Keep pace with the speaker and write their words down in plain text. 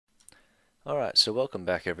Alright, so welcome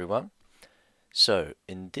back everyone. So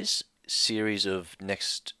in this series of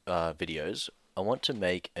next videos, I want to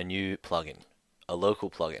make a new plugin, a local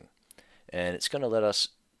plugin, and it's going to let us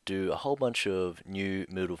do a whole bunch of new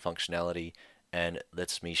Moodle functionality and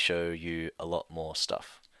lets me show you a lot more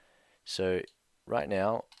stuff. So right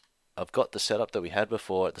now, I've got the setup that we had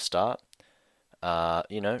before at the start,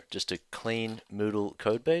 just a clean Moodle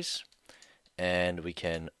code base, and we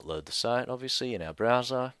can load the site obviously in our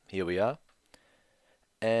browser. Here we are.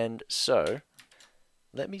 And so,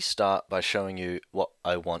 let me start by showing you what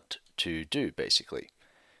I want to do basically,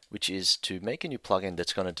 which is to make a new plugin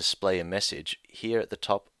that's going to display a message here at the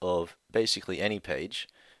top of basically any page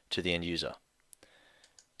to the end user.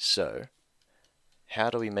 So,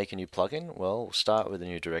 how do we make a new plugin? Well, we'll start with a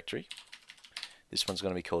new directory. This one's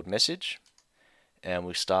going to be called message, and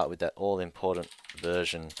we start with that all important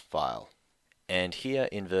version file. And here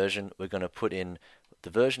in version, we're going to put in the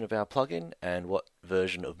version of our plugin and what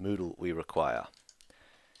version of Moodle we require.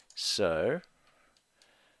 So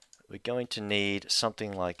we're going to need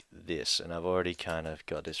something like this, and I've already kind of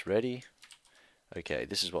got this ready. Okay,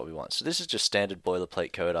 this is what we want. So this is just standard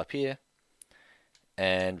boilerplate code up here,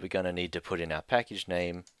 and we're going to need to put in our package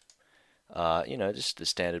name, just the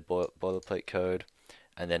standard boilerplate code,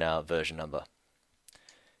 and then our version number.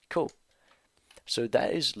 Cool. So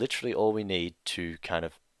that is literally all we need to kind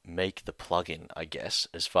of make the plugin, I guess,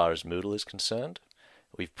 as far as Moodle is concerned.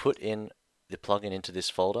 We've put in the plugin into this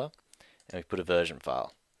folder, and we've put a version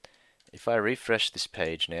file. If I refresh this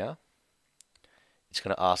page now, it's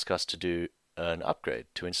going to ask us to do an upgrade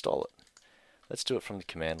to install it. Let's do it from the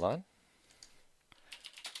command line.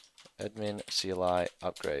 Admin CLI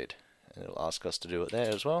upgrade, and it'll ask us to do it there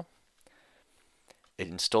as well. It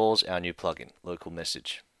installs our new plugin, local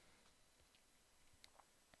message.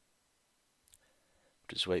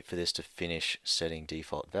 Just wait for this to finish setting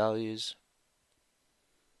default values.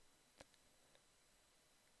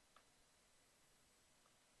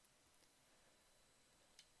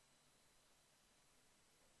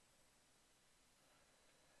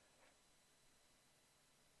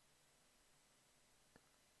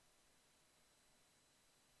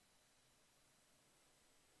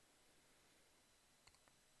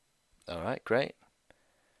 Alright, great.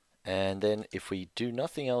 And then if we do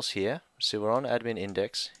nothing else here, so we're on admin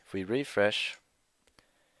index, if we refresh,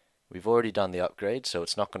 we've already done the upgrade, so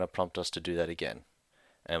it's not going to prompt us to do that again.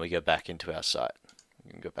 And we go back into our site.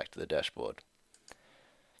 We can go back to the dashboard.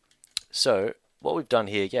 So what we've done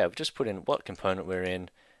here, we've just put in what component we're in,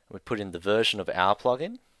 we put in the version of our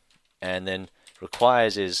plugin, and then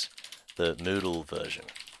requires is the Moodle version.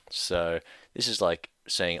 So this is like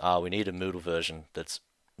saying, we need a Moodle version that's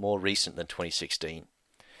more recent than 2016.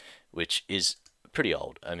 Which is pretty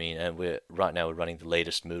old. I mean, and right now we're running the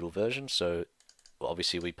latest Moodle version, so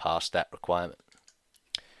obviously we passed that requirement.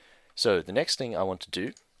 So the next thing I want to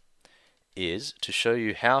do is to show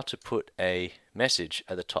you how to put a message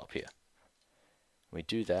at the top here. We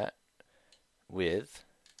do that with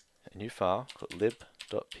a new file called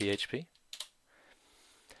lib.php.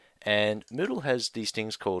 And Moodle has these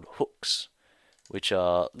things called hooks, which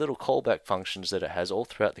are little callback functions that it has all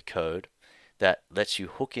throughout the code that lets you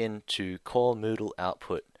hook into core Moodle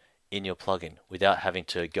output in your plugin without having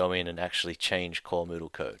to go in and actually change core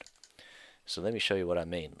Moodle code. So let me show you what I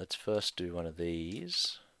mean. Let's first do one of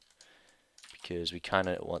these because we kind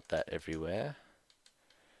of want that everywhere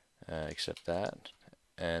except that.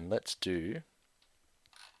 And let's do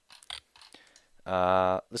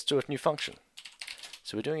a new function.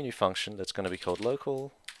 So we're doing a new function that's going to be called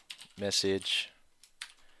local message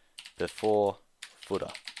before footer.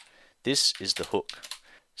 This is the hook.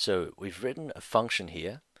 So we've written a function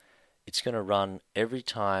here. It's going to run every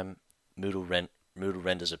time Moodle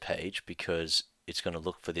renders a page because it's going to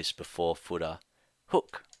look for this before footer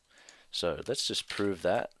hook. So let's just prove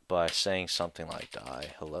that by saying something like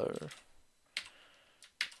hello.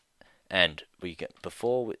 And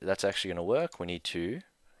before that's actually going to work, we need to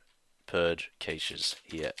purge caches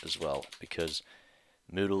here as well, because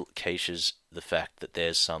Moodle caches the fact that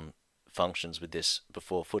there's some functions with this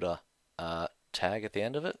before footer tag at the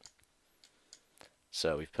end of it.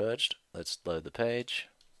 So we've purged. Let's load the page.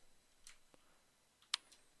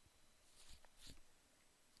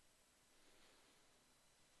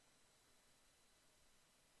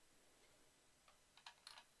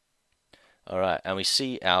 Alright, and we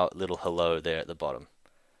see our little hello there at the bottom.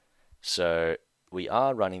 So we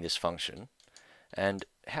are running this function, and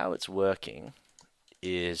how it's working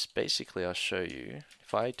is basically, I'll show you.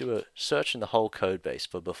 If I do a search in the whole code base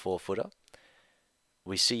for before footer,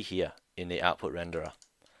 we see here in the output renderer.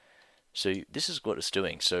 So this is what it's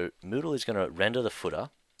doing. So Moodle is going to render the footer,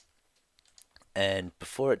 And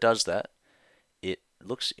before it does that, it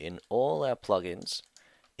looks in all our plugins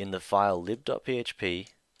in the file lib.php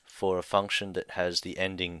for a function that has the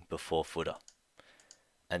ending before footer.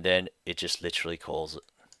 And then it just literally calls it.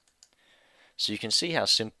 So you can see how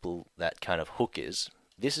simple that kind of hook is.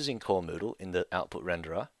 This is in core Moodle in the output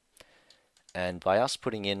renderer. And by us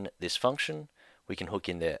putting in this function, we can hook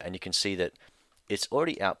in there. And you can see that it's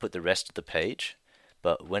already output the rest of the page,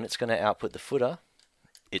 but when it's going to output the footer,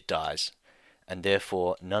 it dies. And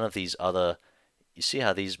therefore, none of these other, you see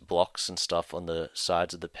how these blocks and stuff on the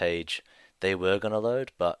sides of the page, they were going to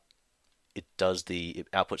load, but it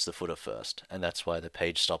outputs the footer first, and that's why the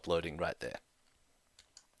page stopped loading right there.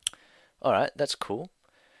 Alright, that's cool.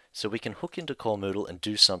 So we can hook into core Moodle and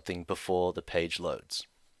do something before the page loads.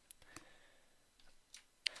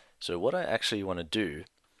 So what I actually want to do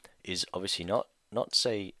is obviously not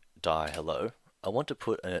say die hello. I want to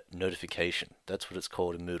put a notification. That's what it's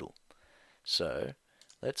called in Moodle. So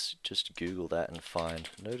let's just Google that and find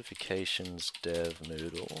notifications dev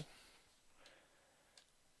Moodle.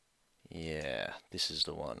 Yeah, this is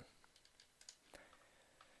the one.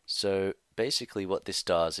 So basically what this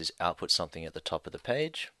does is output something at the top of the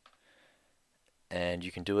page, and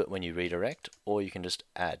you can do it when you redirect, or you can just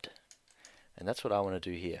add. And that's what I want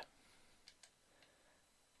to do here.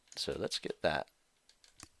 So let's get that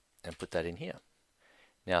and put that in here.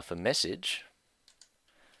 Now for message,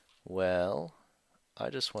 well, I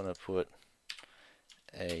just want to put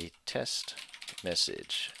a test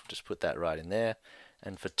message. Just put that right in there.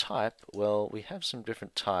 And for type, well, we have some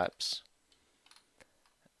different types.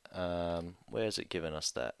 Where's it given us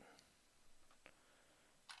that?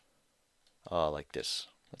 Oh, like this.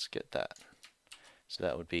 Let's get that. So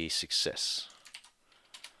that would be success.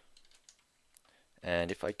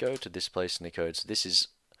 And if I go to this place in the code, so this is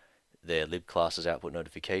their lib classes output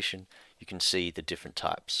notification, you can see the different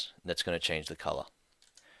types. And that's going to change the color.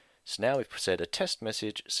 So now we've said a test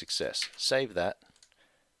message success. Save that,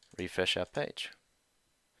 refresh our page.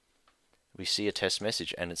 We see a test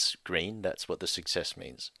message and it's green. That's what the success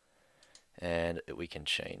means. And we can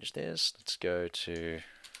change this. Let's go to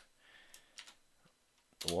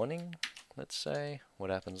the warning, let's say. What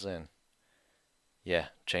happens then? Yeah,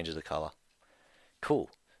 changes the color. Cool.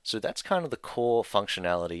 So that's kind of the core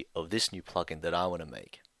functionality of this new plugin that I want to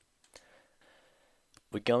make.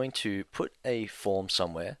 We're going to put a form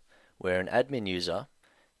somewhere where an admin user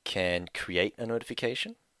can create a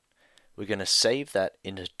notification. We're going to save that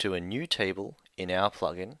into a new table in our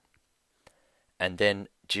plugin, and then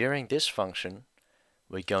during this function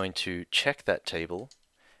we're going to check that table,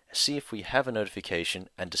 see if we have a notification,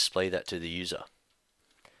 and display that to the user.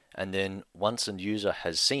 And then once a user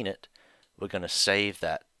has seen it, we're going to save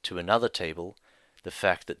that to another table, the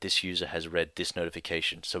fact that this user has read this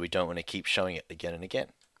notification, so we don't want to keep showing it again and again.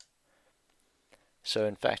 So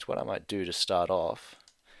in fact, what I might do to start off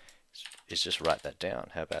is just write that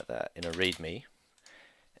down. How about that? In a README.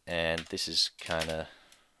 And this is kind of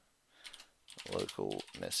local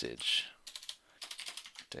message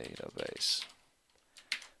database.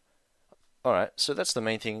 Alright, so that's the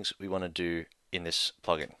main things we want to do in this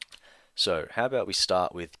plugin. So how about we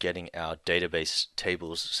start with getting our database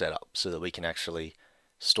tables set up so that we can actually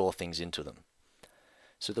store things into them.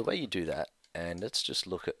 So the way you do that, and let's just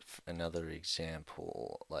look at another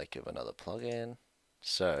example like of another plugin.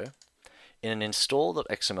 So in an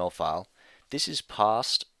install.xml file, this is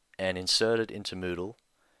passed and inserted into Moodle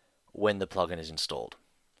when the plugin is installed.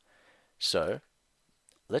 So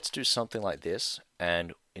let's do something like this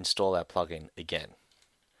and install our plugin again.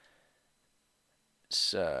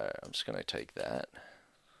 So I'm just going to take that,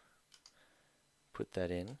 put that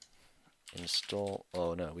in, install,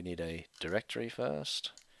 oh no, we need a directory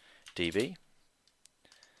first, db,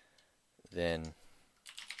 then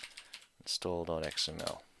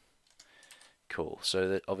install.xml. Cool, so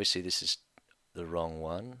that obviously this is the wrong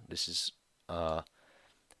one. This is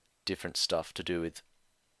different stuff to do with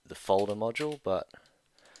the folder module, but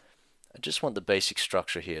I just want the basic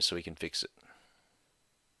structure here so we can fix it.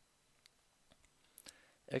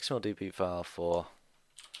 XMLDB file for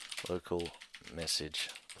local message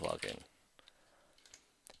plugin.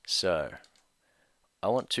 So I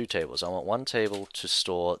want two tables. I want one table to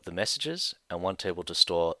store the messages and one table to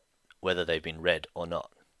store whether they've been read or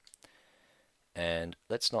not. And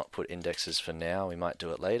let's not put indexes for now, we might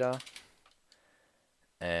do it later.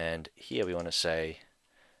 And here we want to say,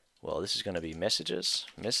 well, this is going to be messages,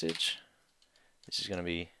 message. This is going to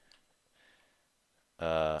be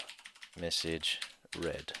message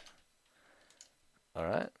read.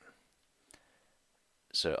 Alright.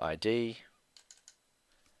 So ID,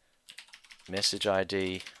 message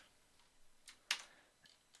ID,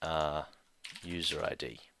 user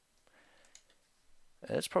ID.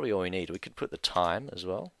 And that's probably all we need. We could put the time as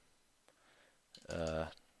well.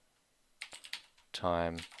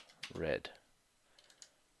 Time read.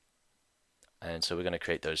 And so we're going to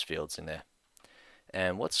create those fields in there.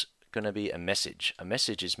 And what's going to be a message? A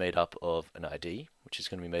message is made up of an ID, which is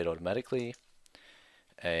going to be made automatically,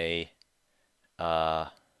 a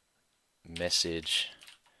message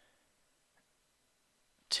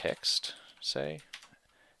text, say,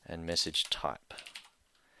 and message type.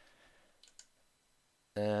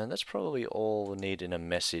 And that's probably all we need in a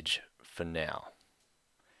message for now.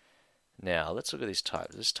 Now let's look at this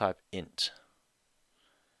type. Let's type int.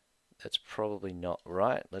 That's probably not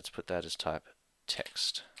right. Let's put that as type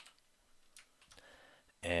text.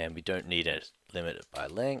 And we don't need it limited by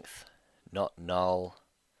length. Not null.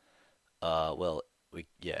 Well,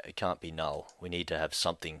 it can't be null. We need to have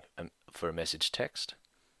something for a message text.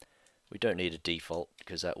 We don't need a default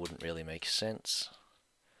because that wouldn't really make sense.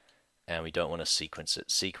 And we don't want to sequence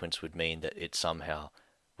it. Sequence would mean that it somehow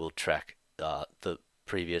will track the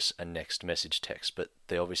previous and next message text, but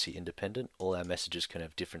they're obviously independent. All our messages can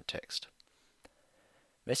have different text.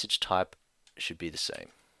 Message type should be the same.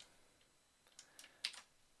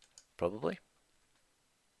 Probably.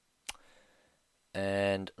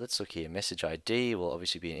 And let's look here. Message ID will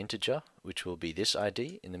obviously be an integer, which will be this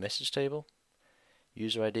ID in the message table.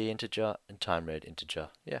 User ID integer and time read integer.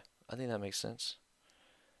 Yeah, I think that makes sense.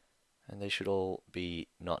 And they should all be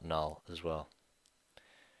not null as well.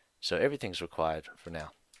 So everything's required for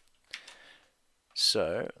now.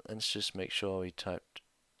 So let's just make sure we typed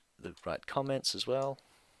the right comments as well.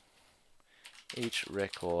 Each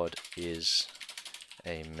record is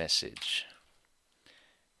a message.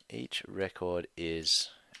 Each record is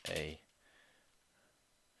a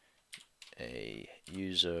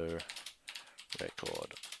user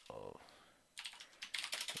record of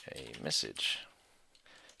a message.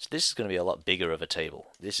 So this is going to be a lot bigger of a table.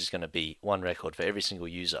 This is going to be one record for every single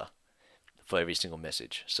user for every single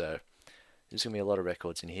message. So there's going to be a lot of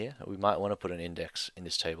records in here. We might want to put an index in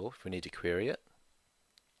this table if we need to query it.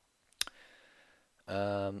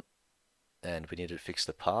 And we need to fix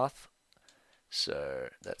the path. So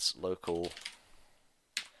that's local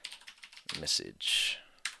message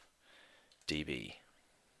db.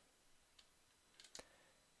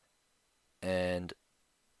 And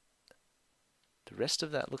the rest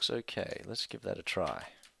of that looks okay. Let's give that a try.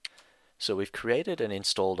 So we've created an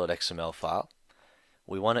install.xml file.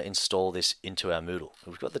 We want to install this into our Moodle.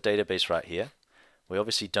 We've got the database right here. We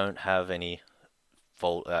obviously don't have any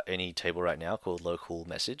table right now called local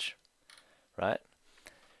message, right?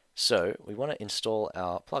 So we want to install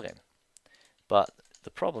our plugin. But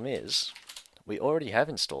the problem is we already have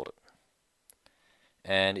installed it.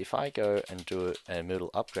 And if I go and do a Moodle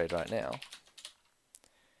upgrade right now,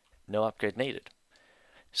 no upgrade needed.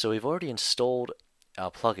 So we've already installed our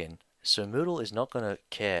plugin, so Moodle is not going to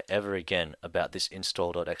care ever again about this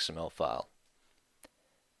install.xml file.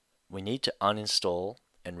 We need to uninstall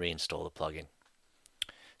and reinstall the plugin.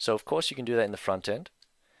 So of course you can do that in the front end,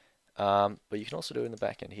 but you can also do it in the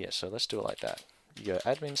back end here. So let's do it like that. You go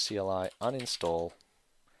admin CLI uninstall,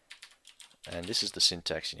 and this is the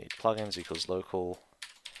syntax you need. Plugins equals local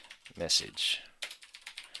message.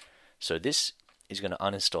 So this is going to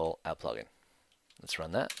uninstall our plugin. Let's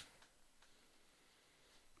run that.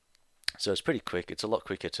 So it's pretty quick. It's a lot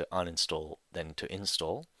quicker to uninstall than to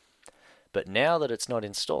install. But now that it's not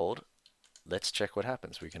installed, let's check what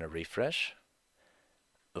happens. We're going to refresh.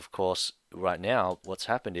 Of course, right now what's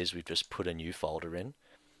happened is we've just put a new folder in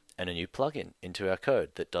and a new plugin into our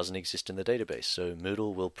code that doesn't exist in the database. So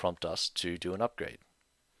Moodle will prompt us to do an upgrade,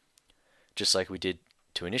 just like we did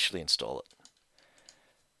to initially install it.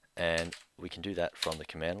 And we can do that from the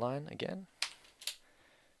command line again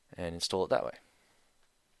and install it that way.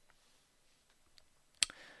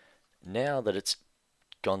 Now that it's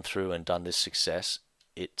gone through and done this success,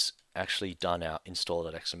 it's actually done our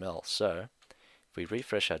install.xml. So if we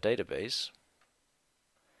refresh our database,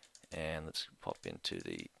 and let's pop into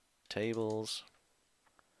the tables,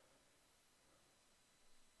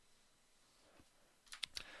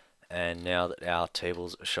 and now that our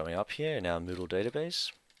tables are showing up here in our Moodle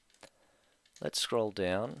database, let's scroll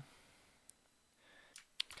down.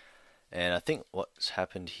 And I think what's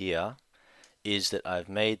happened here is that I've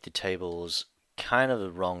made the tables kind of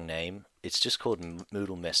the wrong name. It's just called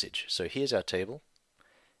Moodle message. So here's our table,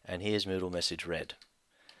 and here's Moodle message read.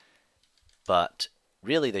 But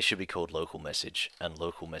really they should be called local message and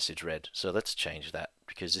local message read. So let's change that,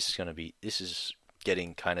 because this is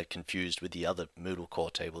getting kind of confused with the other Moodle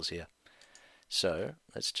core tables here. So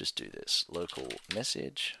let's just do this. Local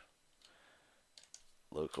message,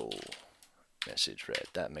 local message read.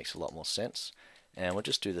 That makes a lot more sense. And we'll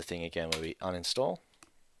just do the thing again where we uninstall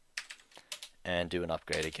and do an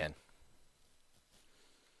upgrade again.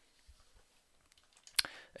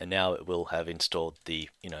 And now it will have installed the,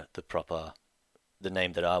 the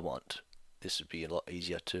name that I want. This would be a lot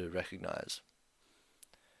easier to recognize.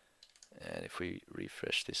 And if we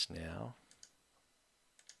refresh this now,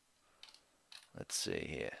 let's see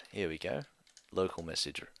here. Here we go. Local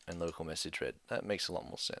message and local message read. That makes a lot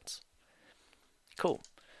more sense. Cool.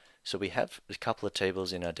 So we have a couple of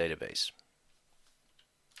tables in our database.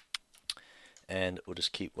 And we'll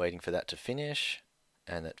just keep waiting for that to finish.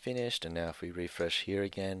 And that finished. And now if we refresh here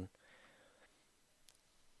again,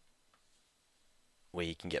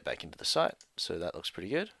 we can get back into the site. So that looks pretty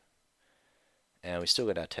good. And we still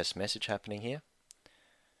got our test message happening here.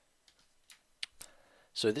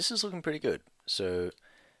 So this is looking pretty good. So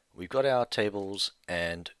we've got our tables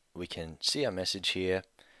and we can see our message here.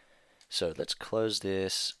 So let's close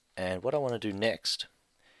this. And what I want to do next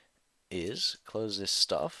is close this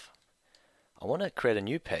stuff. I want to create a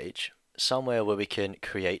new page somewhere where we can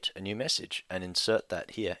create a new message and insert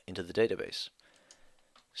that here into the database.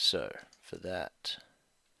 So for that,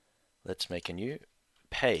 let's make a new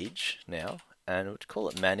page now, and we'll call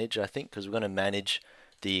it manage, I think, because we're going to manage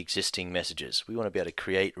the existing messages. We want to be able to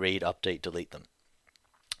create, read, update, delete them.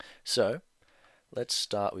 So let's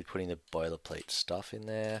start with putting the boilerplate stuff in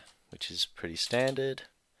there, which is pretty standard.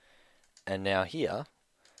 And now here,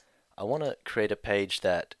 I want to create a page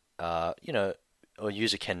that a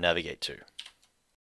user can navigate to.